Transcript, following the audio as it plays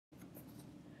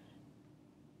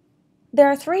There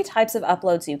are three types of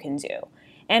uploads you can do,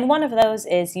 and one of those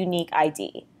is Unique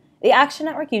ID. The Action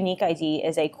Network Unique ID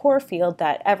is a core field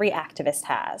that every activist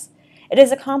has. It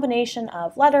is a combination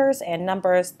of letters and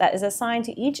numbers that is assigned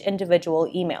to each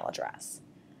individual email address.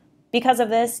 Because of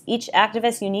this, each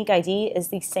activist's unique ID is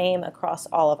the same across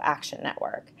all of Action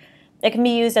Network. It can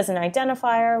be used as an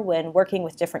identifier when working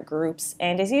with different groups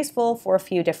and is useful for a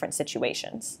few different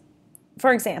situations.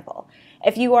 For example,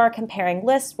 if you are comparing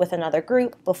lists with another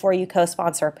group before you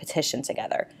co-sponsor a petition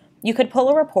together, you could pull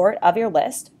a report of your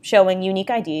list showing unique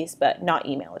IDs but not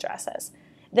email addresses.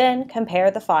 Then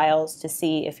compare the files to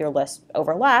see if your lists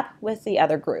overlap with the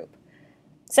other group.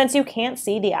 Since you can't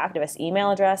see the activist's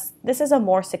email address, this is a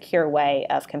more secure way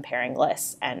of comparing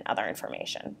lists and other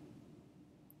information.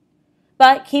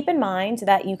 But keep in mind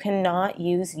that you cannot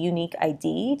use Unique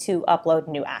ID to upload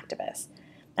new activists.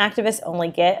 Activists only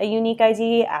get a unique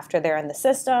ID after they're in the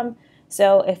system,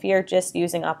 so if you're just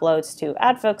using uploads to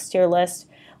add folks to your list,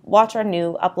 watch our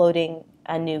new Uploading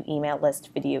a New Email List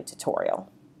video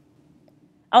tutorial.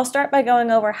 I'll start by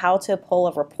going over how to pull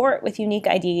a report with unique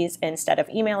IDs instead of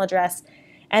email address,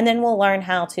 and then we'll learn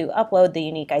how to upload the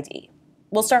unique ID.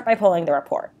 We'll start by pulling the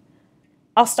report.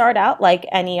 I'll start out like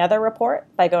any other report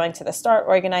by going to the Start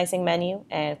Organizing menu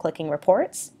and clicking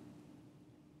Reports.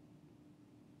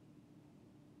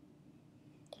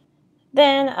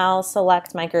 Then I'll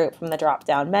select my group from the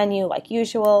drop-down menu like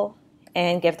usual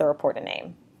and give the report a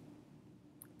name.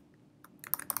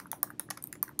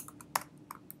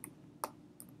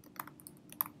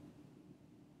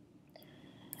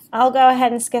 I'll go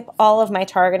ahead and skip all of my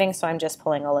targeting, so I'm just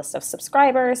pulling a list of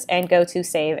subscribers, and go to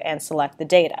Save and select the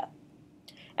data.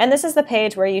 And this is the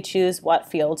page where you choose what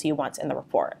fields you want in the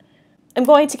report. I'm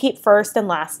going to keep first and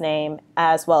last name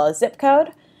as well as zip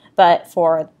code, but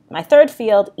for my third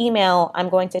field, email, I'm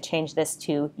going to change this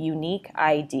to Unique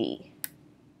ID.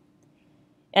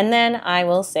 And then I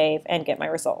will save and get my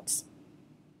results.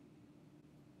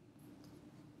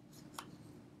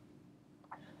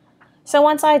 So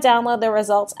once I download the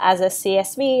results as a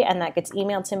CSV and that gets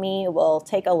emailed to me, we'll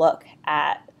take a look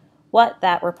at what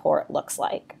that report looks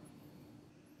like.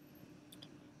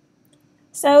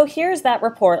 So here's that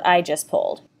report I just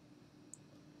pulled.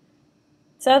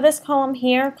 So this column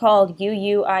here called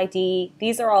UUID,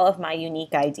 these are all of my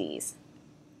unique IDs.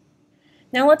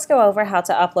 Now let's go over how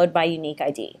to upload by unique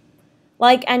ID.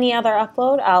 Like any other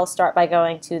upload, I'll start by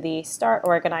going to the Start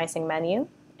Organizing menu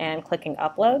and clicking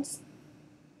Uploads,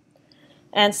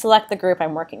 and select the group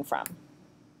I'm working from.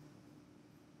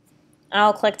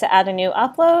 I'll click to add a new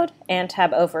upload and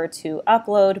tab over to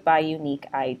Upload by Unique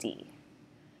ID.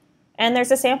 And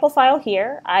there's a sample file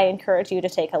here. I encourage you to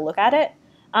take a look at it.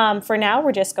 For now,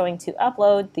 we're just going to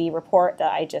upload the report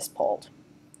that I just pulled.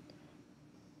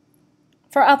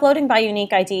 For uploading by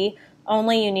Unique ID,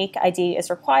 only Unique ID is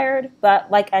required, but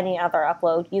like any other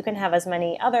upload, you can have as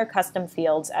many other custom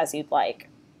fields as you'd like.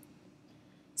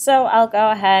 So I'll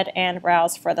go ahead and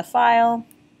browse for the file.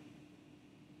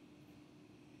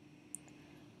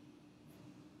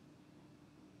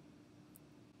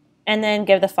 And then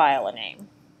give the file a name.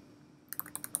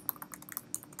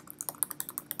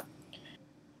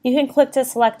 You can click to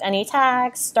select any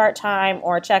tags, start time,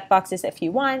 or checkboxes if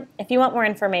you want. If you want more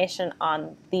information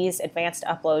on these advanced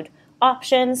upload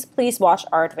options, please watch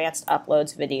our advanced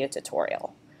uploads video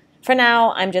tutorial. For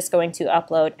now, I'm just going to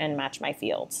upload and match my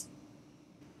fields.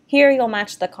 Here you'll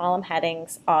match the column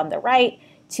headings on the right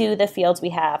to the fields we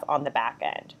have on the back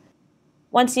end.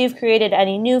 Once you've created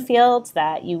any new fields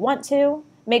that you want to,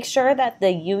 make sure that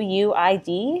the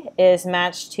UUID is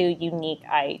matched to Unique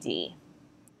ID.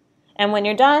 And when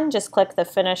you're done, just click the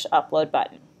Finish Upload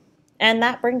button. And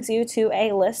that brings you to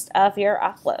a list of your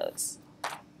uploads.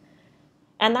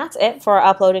 And that's it for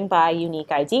uploading by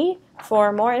Unique ID.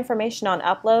 For more information on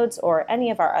uploads or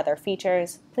any of our other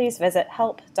features, please visit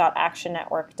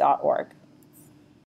help.actionnetwork.org.